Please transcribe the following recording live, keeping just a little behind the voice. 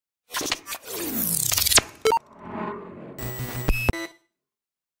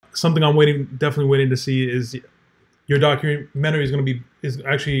something I'm definitely waiting to see is your documentary is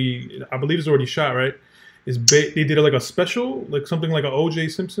actually, I believe it's already shot, right? They did like a special, like something like a O.J.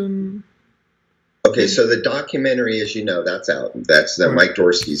 Simpson. Okay, so the documentary, as you know, that's out. That's Right. Mike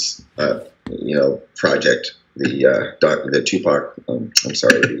Dorsey's, project. The Tupac,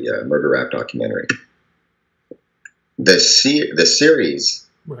 the murder rap documentary. The series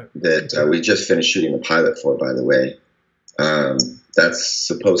Right. that we just finished shooting the pilot for, by the way, that's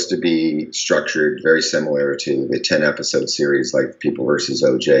supposed to be structured very similar to the 10-episode series like People versus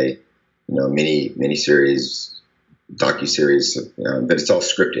OJ, mini series, docu-series, but it's all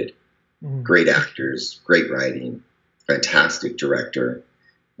scripted. Mm-hmm. Great actors, great writing, fantastic director,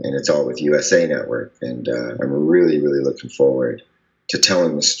 and it's all with USA Network. And I'm really, really looking forward to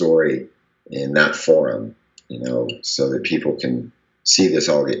telling the story in that forum, so that people can see this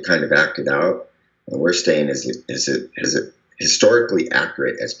all get kind of acted out. And we're staying as historically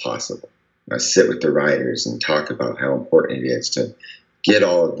accurate as possible. I sit with the writers and talk about how important it is to get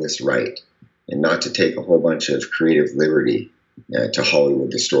all of this right and not to take a whole bunch of creative liberty to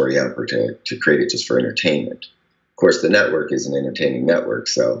Hollywood the story up or to create it just for entertainment. Of course, the network is an entertaining network,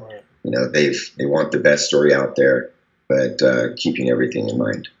 so they want the best story out there, but keeping everything in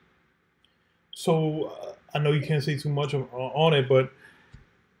mind. So I know you can't say too much on it, but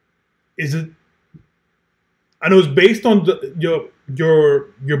is it? I know it's based on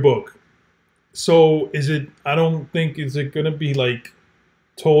your book. So is it? I don't think is it gonna be like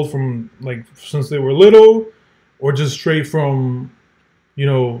told from like since they were little, or just straight from,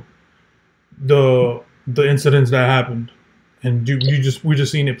 the incidents that happened, and we're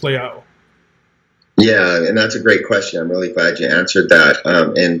just seeing it play out. Yeah, and that's a great question. I'm really glad you answered that.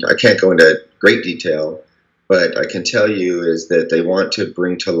 And I can't go into great detail, but I can tell you is that they want to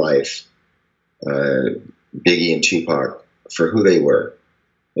bring to life Biggie and Tupac for who they were.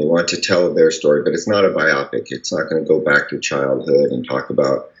 They want to tell their story, but it's not a biopic. It's not going to go back to childhood and talk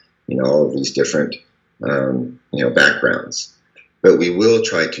about, all of these different, backgrounds. But we will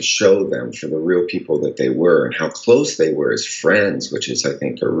try to show them for the real people that they were and how close they were as friends, which is, I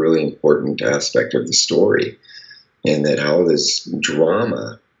think, a really important aspect of the story. And that how this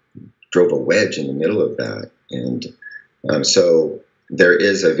drama drove a wedge in the middle of that. And so there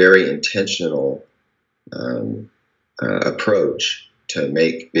is a very intentional approach to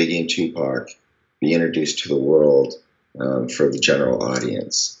make Biggie and Tupac be introduced to the world for the general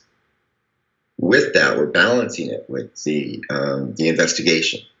audience. With that, we're balancing it with the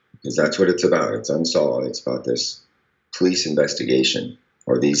investigation, because that's what it's about. It's Unsolved. It's about this police investigation,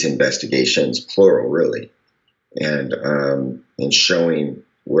 or these investigations, plural, really, and showing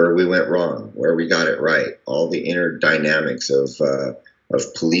where we went wrong, where we got it right, all the inner dynamics of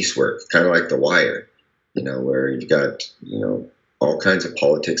police work, kind of like The Wire, where you've got all kinds of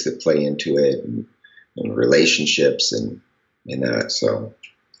politics that play into it, and relationships and that. So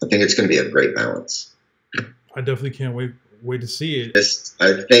I think it's going to be a great balance. I definitely can't wait to see it.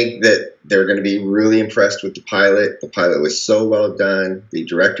 I think that they're going to be really impressed with the pilot. The pilot was so well done. The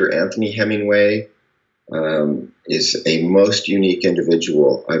director, Anthony Hemingway, is a most unique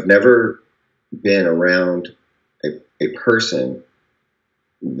individual. I've never been around a person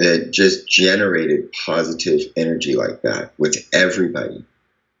that just generated positive energy like that with everybody.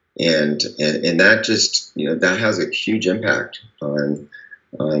 And that just, that has a huge impact on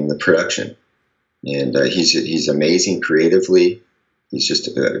the production. And he's amazing creatively. He's just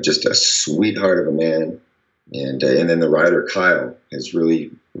a sweetheart of a man. And then the writer, Kyle, has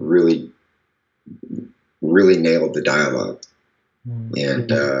really nailed the dialogue. Mm-hmm.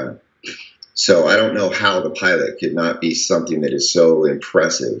 And so I don't know how the pilot could not be something that is so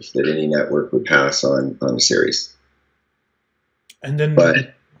impressive that any network would pass on a series. And then,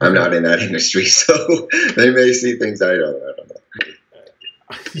 but I'm not in that industry, so they may see things I don't know.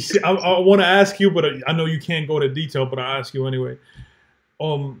 You see, I want to ask you, but I know you can't go into detail, but I'll ask you anyway.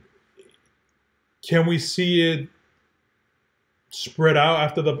 Can we see it spread out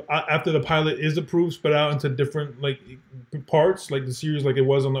after the pilot is approved, spread out into different parts, like the series, like it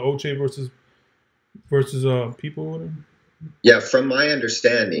was on the OJ versus People? Yeah, from my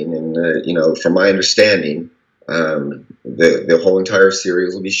understanding, and the whole entire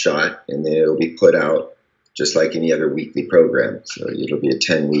series will be shot, and then it'll be put out just like any other weekly program. So it'll be a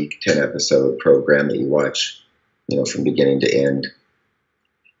 10-episode program that you watch, from beginning to end.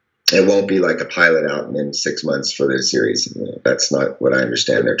 It won't be like a pilot out and then 6 months for the series. That's not what I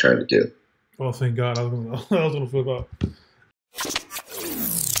understand they're trying to do. Oh, thank God. I was going to flip out.